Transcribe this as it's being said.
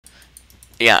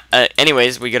Yeah.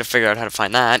 Anyways, we gotta figure out how to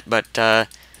find that. But No,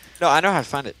 I know how to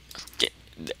find it.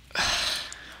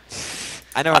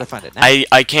 I know how to find it now.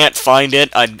 I can't find it.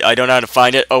 I don't know how to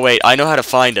find it. Oh wait, I know how to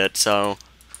find it. So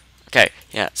okay.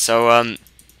 Yeah. So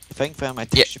If I can find my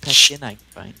texture pack in, I can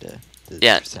find the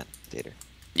percent data.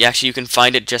 Yeah, actually, you can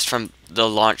find it just from the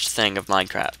launch thing of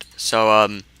Minecraft.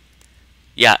 So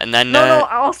yeah, and then No,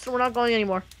 Austin, we're not going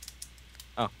anymore.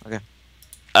 Oh, okay.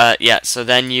 yeah. So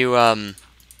then you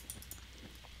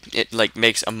it like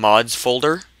makes a mods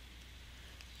folder,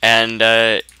 and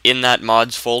in that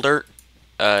mods folder,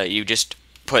 you just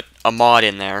put a mod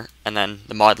in there, and then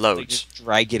the mod So you loads. just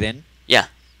drag it in. Yeah,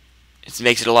 it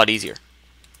makes it a lot easier.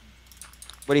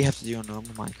 What do you have to do on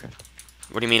normal Minecraft?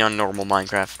 What do you mean on normal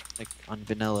Minecraft? Like on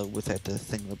vanilla without the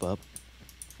thingamabob.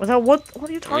 Without what? What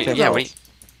are you talking Yeah, about? wait.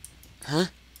 Huh?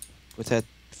 Without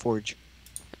Forge.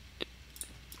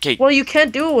 Okay. Well, you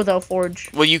can't do it without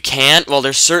Forge. Well, you can't. Well,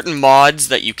 there's certain mods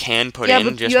that you can put in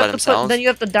but just you by have to themselves. then you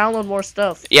have to download more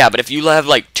stuff. Yeah, but if you have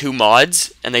like 2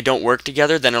 mods and they don't work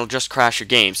together, then it'll just crash your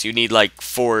game. So you need like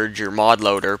Forge or Mod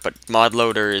Loader, but Mod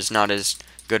Loader is not as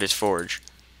good as Forge.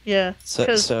 Yeah.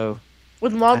 So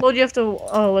With modload, you have to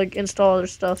like install other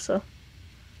stuff.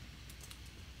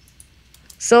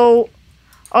 So,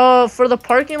 for the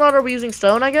parking lot, are we using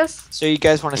stone? I guess. So you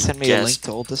guys want to send me a Yes. link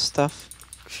to all this stuff?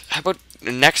 How about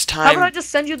next How time? about I just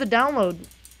send you the download,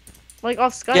 like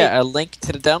off Skype? Yeah, a link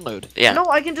to the download. Yeah. No,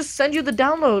 I can just send you the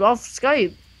download off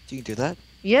Skype. You can do that.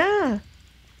 Yeah.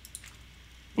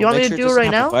 You Well, want me make to sure do it it doesn't right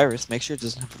have a now? virus. Make sure it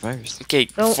doesn't have a virus. Okay,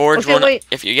 No, Forge okay, won't. wait.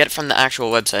 If you get it from the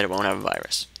actual website, it won't have a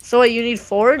virus. So wait, you need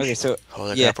Forge? Okay, so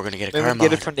Holy yeah, crap, we're gonna get a maybe car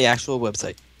get it mod. from the actual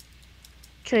website.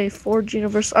 Okay, Forge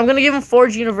Universal. I'm gonna give him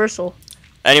Forge Universal.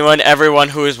 Everyone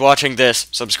who is watching this,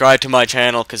 subscribe to my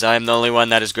channel, because I am the only one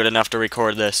that is good enough to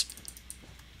record this.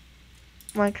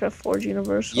 Minecraft Forge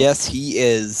Universal. Yes, he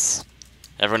is.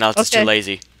 Everyone else is too Okay.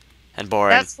 lazy and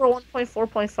boring. That's for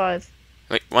 1.4.5.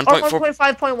 Wait, Or 1.4.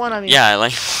 1.5.1, I mean. Yeah,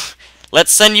 like,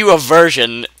 let's send you a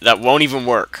version that won't even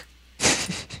work.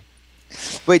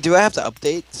 Wait, do I have to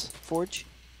update Forge?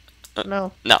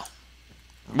 No. No.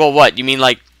 Well, what? You mean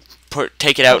like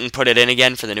take it out and put it in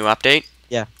again for the new update?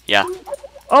 Yeah. Yeah.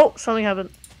 Oh, something happened.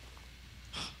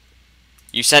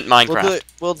 You sent Minecraft.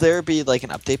 Will there be like an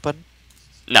update button?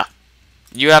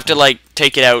 You have to like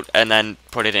take it out and then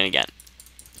put it in again.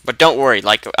 But don't worry,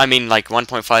 like I mean like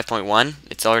 1.5.1,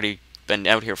 it's already been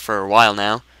out here for a while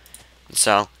now.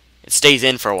 So, it stays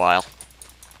in for a while.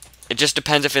 It just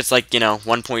depends if it's like, you know,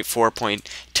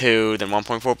 1.4.2, then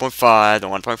 1.4.5, then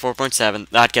 1.4.7.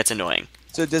 That gets annoying.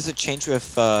 So does it change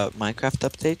with Minecraft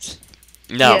updates?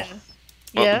 No. Yeah.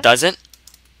 Well, Yeah. does it?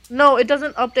 No, it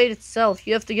doesn't update itself.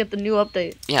 You have to get the new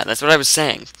update. Yeah, that's what I was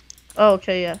saying. Oh,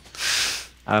 okay, yeah.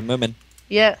 Moomin,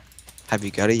 Yeah. have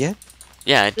you got it yet?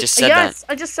 Yeah, it just said yes,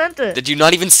 I just sent that. it. Did you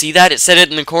not even see that? It said it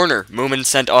in the corner. Moomin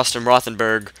sent Austin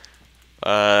Rothenberg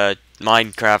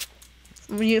Minecraft.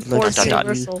 Forge dot, dot.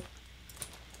 Universal.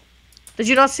 Did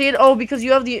you not see it? Oh, because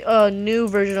you have the new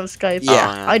version of Skype.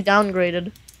 Yeah. I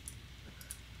downgraded.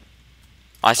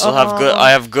 I still have good.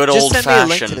 I have good Just old send me a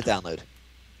link to fashioned. the download.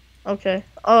 Okay.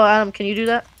 Oh, Adam, can you do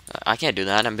that? I can't do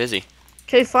that. I'm busy.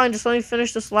 Okay, fine. Just let me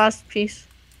finish this last piece.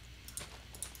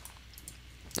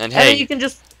 And And then hey, you can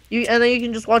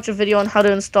just watch a video on how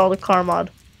to install the car mod.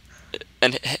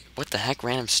 what the heck?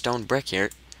 Random stone brick here.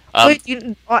 Wait,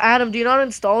 Adam, do you not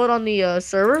install it on the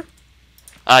server?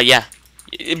 Yeah.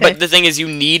 Okay. But the thing is, you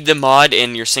need the mod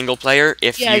in your single player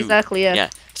if Yeah, you. exactly. Yeah. Yeah.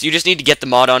 So you just need to get the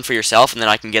mod on for yourself, and then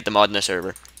I can get the mod in the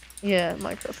server. Yeah,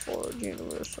 Minecraft Forge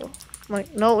Universal.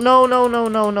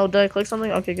 No. Did I click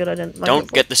something? Okay, good. I didn't. Don't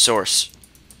Minecraft get the source.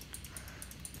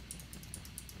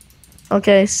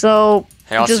 Okay, so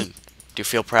Hey Austin, do you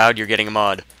feel proud you're getting a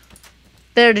mod?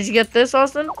 there. Did you get this,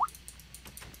 Austin?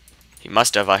 He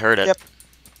must have. I heard it. Yep.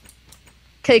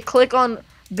 Okay, click on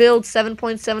build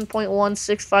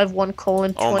 7.7.1651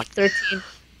 colon Oh my- 2013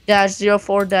 dash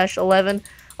 04 dash 11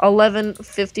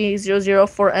 1150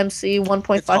 for MC The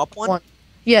top 1.5.1. one?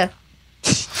 Yeah.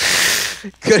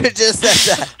 Could have just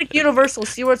said that. Click Universal.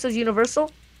 See where it says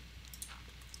Universal?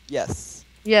 Yes.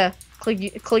 Yeah.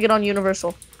 Click it on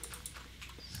Universal.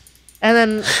 And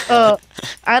then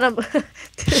Adam,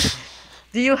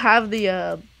 do you have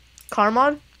the car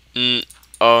mod?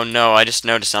 Oh no! I just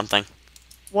noticed something.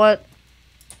 What?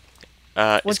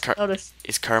 Is What's notice?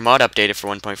 car mod updated for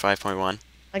 1.5.1?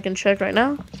 I can check right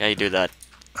now. Yeah, you do that.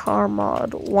 Car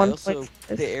mod Also,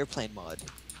 1.5. the airplane mod.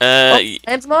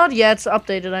 Ants mod? Yeah, it's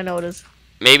updated. I know it is.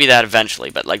 Maybe that eventually,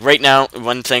 but like right now,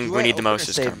 one thing Do we I need the open most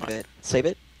or is car save mod. it? Save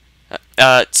it?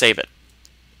 Save it.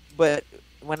 But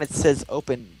when it says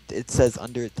open, it says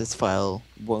under this file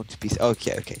won't be.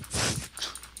 Okay.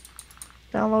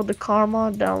 Download the car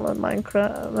mod. Download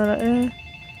Minecraft.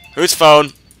 Whose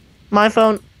phone? My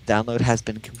phone. Download has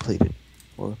been completed.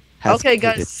 Or has Okay,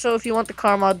 completed. guys. So if you want the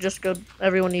car mod, just go.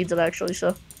 Everyone needs it actually.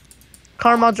 So,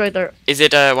 car mod's right there. Is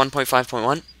it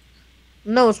 1.5.1?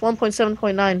 No, it's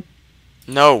 1.7.9.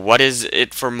 No, what is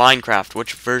it for Minecraft?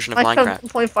 Which version of Minecraft?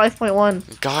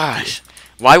 1.5.1. Gosh,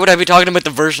 why would I be talking about the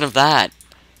version of that?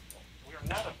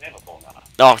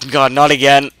 Oh God, not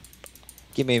again.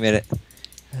 Give me a minute.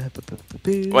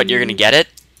 What, you're gonna get it?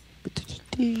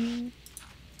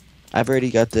 I've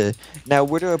already got the. Now,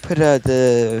 where do I put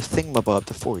the thingamabob,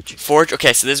 the forge? Forge.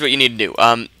 Okay, so this is what you need to do.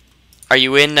 Are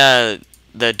you in the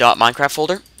 .minecraft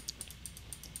folder?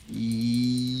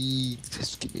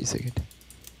 Just give me a second.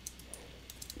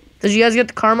 Did you guys get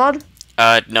the car mod?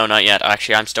 No, not yet.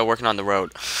 Actually, I'm still working on the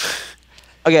road.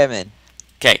 Okay, I'm in.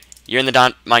 Okay, you're in the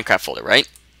 .minecraft folder, right?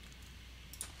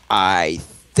 I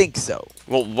think so.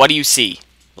 Well, what do you see?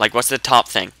 Like, what's the top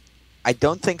thing? I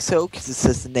don't think so because it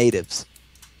says natives.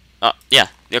 Yeah.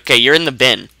 Okay, you're in the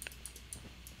bin.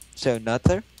 So not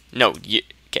there. No,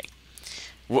 okay.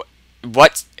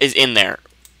 What is in there?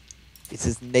 It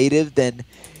says native, then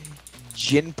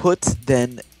Jinput,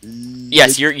 then.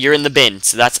 Yes, you're in the bin,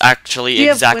 so that's actually Do you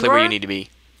have exactly where you WinRAR? need to be.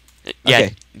 Yeah.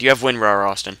 Okay. Do you have WinRAR,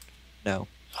 Austin? No.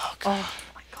 Oh, God. Oh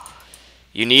my god.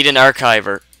 You need an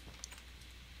archiver.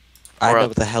 I Or know a-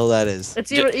 what the hell that is.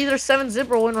 It's either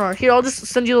 7-zip or WinRAR. Here, I'll just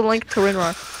send you the link to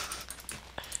WinRAR.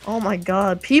 Oh my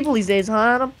god. People these days, huh,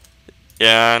 Adam?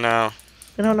 Yeah, I know.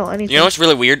 They don't know anything. You know what's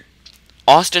really weird?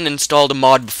 Austin installed a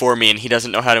mod before me, and he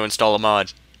doesn't know how to install a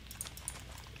mod.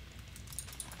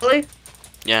 Really?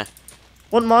 Yeah.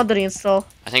 What mod did he install?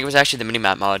 I think it was actually the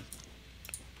minimap mod.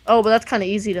 Oh, but that's kind of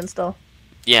easy to install.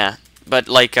 Yeah, but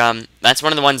like that's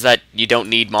one of the ones that you don't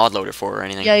need mod loader for or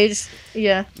anything. Yeah, you just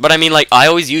yeah. But I mean, like, I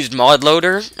always used mod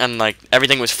loader, and like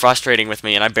everything was frustrating with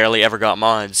me, and I barely ever got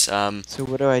mods. So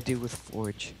what do I do with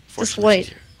forge? Just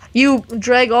wait. You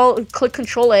click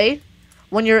Control A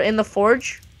when you're in the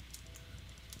forge.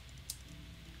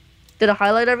 Did it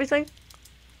highlight everything?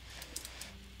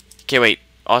 Okay, wait,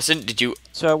 Austin, did you?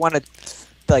 So I want to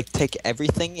like take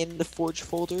everything in the forge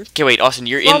folder. Okay, wait, Austin,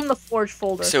 you're From in. the forge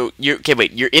folder. So you're okay.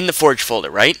 Wait, you're in the forge folder,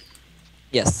 right?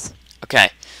 Yes. Okay,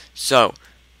 so,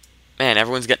 man,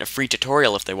 everyone's getting a free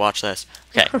tutorial if they watch this.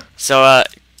 Okay, so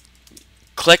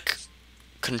click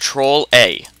Control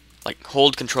A, like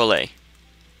hold Control A.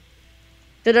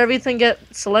 Did everything get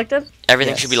selected?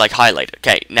 Everything should be like highlighted.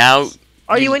 Okay, now.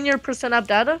 Are you in your %app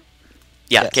data?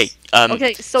 Yeah. Yes. Okay.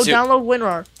 Okay, so download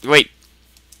WinRAR. Wait.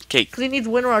 Okay. Because he needs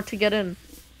WinRAR to get in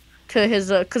to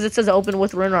his, because it says open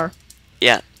with WinRAR.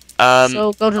 Yeah.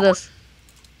 So go to this.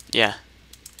 Yeah.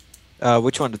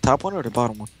 Which one? The top one or the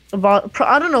bottom one?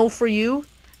 I don't know, for you.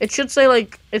 It should say,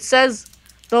 like, it says,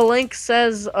 the link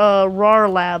says, RAR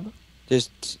lab.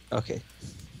 Just okay.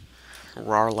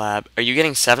 RAR lab. Are you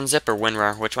getting 7-zip or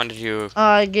WinRAR? Which one did you?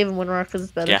 I gave him WinRAR because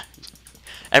it's better. Yeah.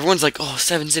 Everyone's like, oh,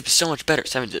 7-zip is so much better.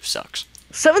 7-zip sucks.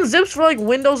 7-zip's for, like,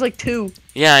 Windows, like, 2.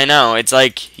 Yeah, I know. It's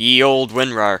like ye old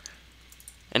WinRAR.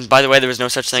 And by the way, there was no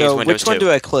such thing as So Windows which one 2. do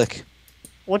I click?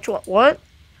 Which one? What?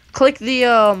 Click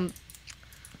the,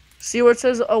 see where it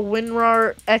says a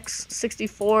WinRAR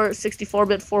X64,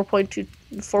 64-bit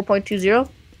 4.20?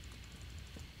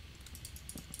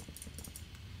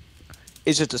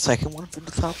 Is it the second one from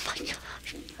the top?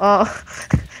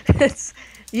 It's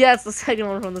the second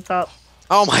one from the top.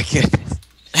 Oh my goodness.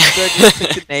 So I just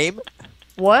click the name?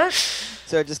 What?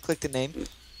 So I just click the name?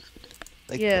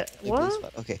 Like, Yeah, the blue what?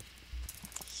 spot. Okay.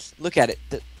 Look at it.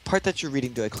 The part that you're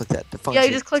reading, do I click that? The function. Yeah,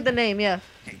 you just click the name, yeah.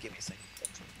 Okay, give me a second.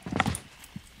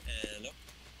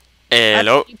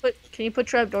 Hello. Actually, can you put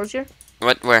trapdoors here?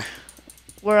 What? Where?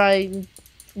 Where I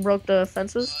broke the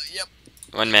fences? Yep.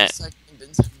 1 minute.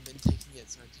 Bins haven't been taken yet,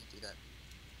 so I can't do that.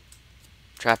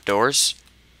 Trapdoors?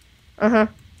 Uh-huh.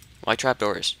 Why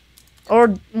trapdoors? Or,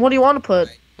 what do you want to put?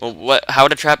 Well, what? How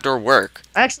would a trapdoor work?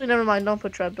 Actually, never mind, don't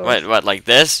put trapdoors. What? Like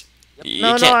this? You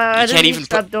No, can't, I you didn't can't mean even put.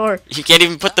 trapdoor. You can't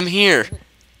even put them here.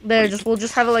 There, we'll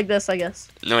just have it like this, I guess.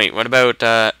 No, wait. What about?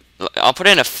 I'll put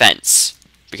in a fence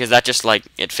because that just like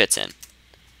it fits in.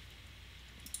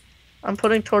 I'm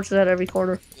putting torches at every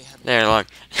corner. There, look.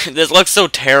 This looks so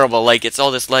terrible. Like, it's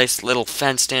all this nice little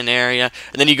fenced-in area,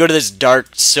 and then you go to this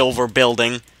dark silver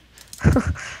building.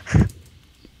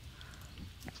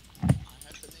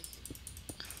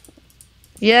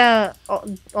 Yeah,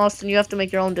 Austin, you have to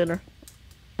make your own dinner.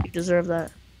 You deserve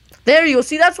that. There you go.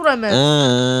 See, that's what I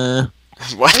meant.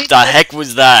 What Wait, the heck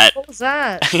was that? What was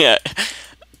that? Yeah.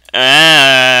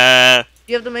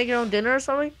 You have to make your own dinner or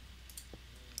something?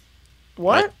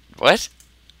 What? What?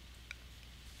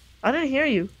 I didn't hear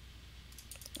you.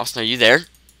 Austin, are you there?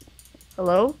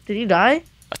 Hello? Did he die?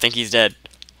 I think he's dead.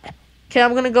 Okay,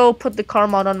 I'm gonna go put the car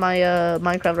mod on my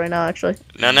Minecraft right now. Actually.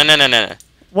 No, no, no, no, no.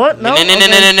 What? No. No, no, no, no,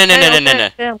 Okay. no, no, no, no, Okay, no, no.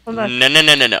 okay, I'm coming back. No, no,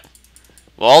 no, no, no.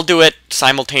 We'll all do it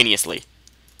simultaneously.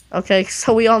 Okay,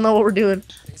 so we all know what we're doing.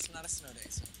 It's not a snow day,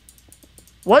 so.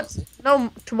 What?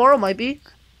 No, tomorrow might be.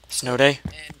 Snow day?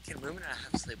 And can Moon and I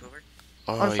have a sleepover?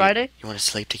 Oh, On Friday? You want to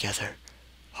sleep together?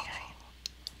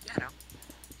 Yeah, no.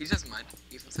 He doesn't mind.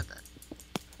 He even said that.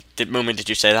 Did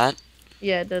you say that?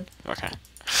 Yeah, it did. Okay.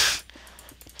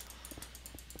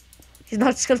 He's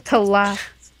not just gonna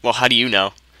laugh. Well, how do you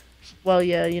know? Well,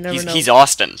 yeah, you never know. He's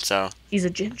Austin, so. He's a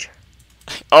ginger.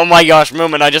 Oh my gosh,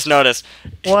 Moomin, I just noticed.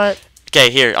 What?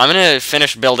 Okay, here, I'm gonna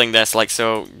finish building this, like,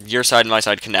 so your side and my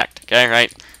side connect. Okay,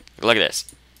 right? Look at this.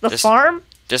 The Just- farm?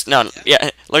 No, yeah,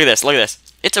 look at this, look at this.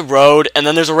 It's a road, and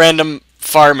then there's a random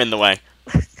farm in the way.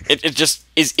 It just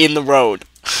is in the road.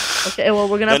 Okay, well,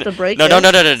 we're gonna have to break No, it.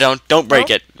 no, don't break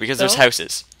No? it, because there's No?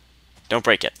 houses. Don't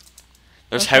break it.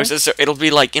 There's Okay. houses, so it'll be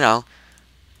like, you know,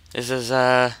 this is,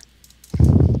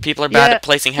 people are bad Yeah, at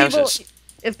placing people- houses.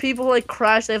 If people, like,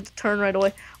 crash, they have to turn right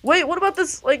away. Wait, what about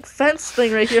this, like, fence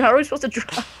thing right here? How are we supposed to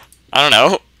drive? I don't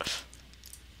know.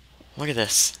 Look at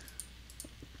this.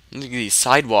 Look at these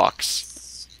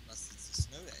sidewalks. Unless it's a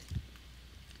snow day.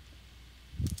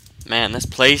 Man, this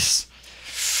place.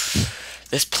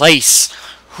 This place.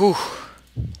 Whew.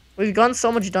 We've gotten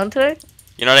so much done today.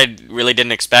 You know what I really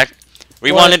didn't expect?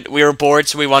 We What? were bored,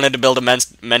 so we wanted to build a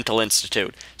mental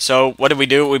institute. So what did we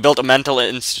do? We built a mental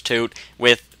institute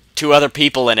with 2 other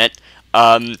people in it.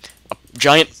 A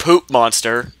giant poop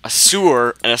monster, a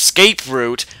sewer, an escape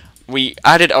route. We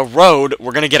added a road.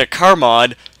 We're gonna get a car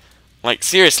mod. Like,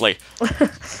 seriously.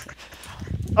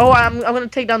 Oh, I'm gonna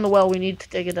take down the well. We need to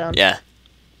take it down. Yeah.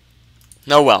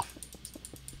 No, well.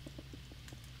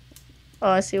 Oh,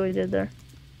 I see what you did there.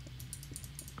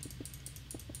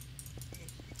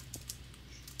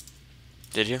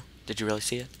 Did you? Did you really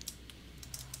see it?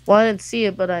 Well, I didn't see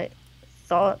it, but I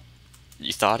thought.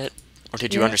 You thought it? Or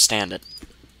did you Yeah. understand it?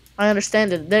 I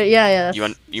understand it. There, yeah.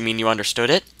 You mean you understood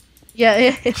it?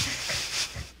 Yeah.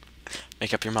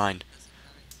 Make up your mind.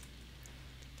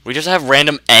 We just have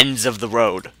random ends of the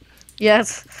road.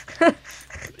 Yes.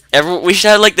 We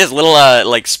should have like this little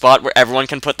like spot where everyone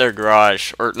can put their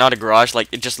garage, or not a garage,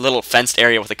 like just a little fenced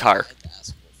area with a car. I had to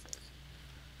ask for it.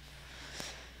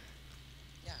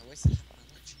 Yeah, I wasted half my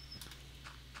lunch.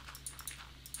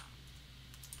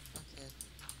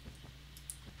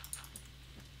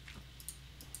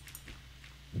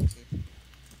 Okay.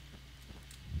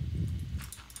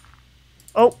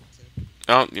 Oh,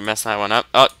 Oh, you messed that one up.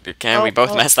 Oh, okay, we Oh,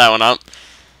 both oh. messed that one up.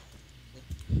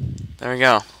 There we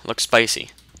go. Looks spicy.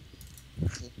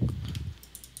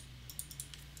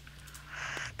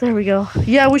 there we go.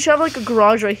 Yeah, we should have like a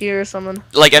garage right here or something.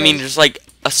 Like, I mean, just like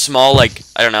a small, like,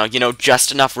 I don't know, you know,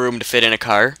 just enough room to fit in a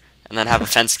car, and then have a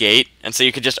fence gate, and so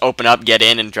you could just open up, get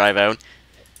in, and drive out.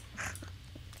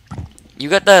 You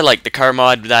got the, like, the car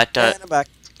mod that, And I'm back.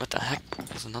 what the heck?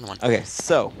 There's another one. Okay,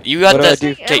 so You got What do I the, do?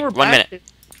 And okay, we're 1 back, minute. dude.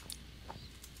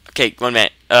 Okay, 1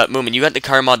 minute. Moomin, you got the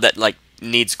car mod that, like,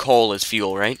 needs coal as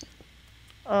fuel, right?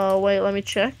 Wait, let me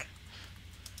check.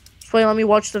 Just wait, let me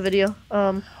watch the video.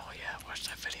 Oh, yeah, watch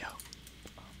that video.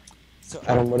 so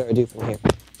Adam, what do I do from here?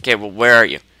 Okay, well, where are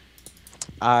you?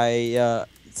 I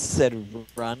said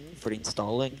run for the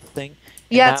installing thing. And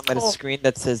Yeah, now it's I'm at cool. a screen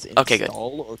that says Okay, good.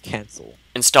 install or cancel.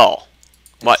 Install.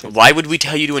 That's it. Why would we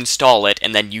tell you to install it,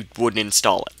 and then you wouldn't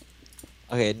install it?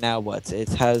 Okay, now what? It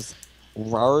has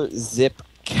rar zip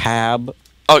cab.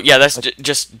 Oh, yeah, that's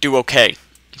just do okay.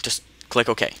 Just click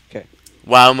okay. Okay.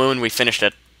 Wow, Moon, we finished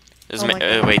it. Oh my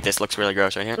God. Wait, this looks really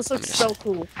gross right here. This Let me looks just- so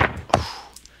cool.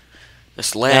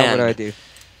 This Now land. what do I do?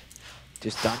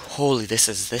 Just done. Holy, this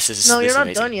is No, this you're is not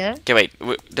amazing. done yet. Okay,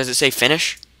 wait. Does it say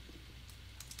finish?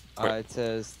 It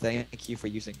says thank you for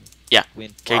using. Yeah.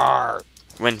 Win. 'Kay. Rar.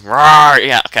 When rawr,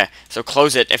 yeah, okay. So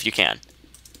close it if you can.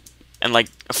 And like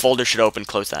a folder should open,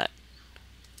 close that.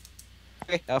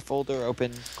 Okay, folder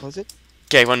open. Close it.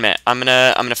 Okay, 1 minute. I'm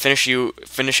gonna finish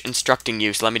instructing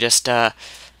you. So let me just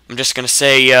I'm just gonna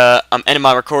say I'm ending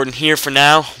my recording here for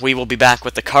now. We will be back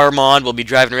with the car mod. We'll be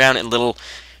driving around in little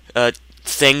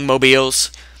thing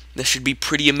mobiles. This should be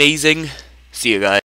pretty amazing. See you guys.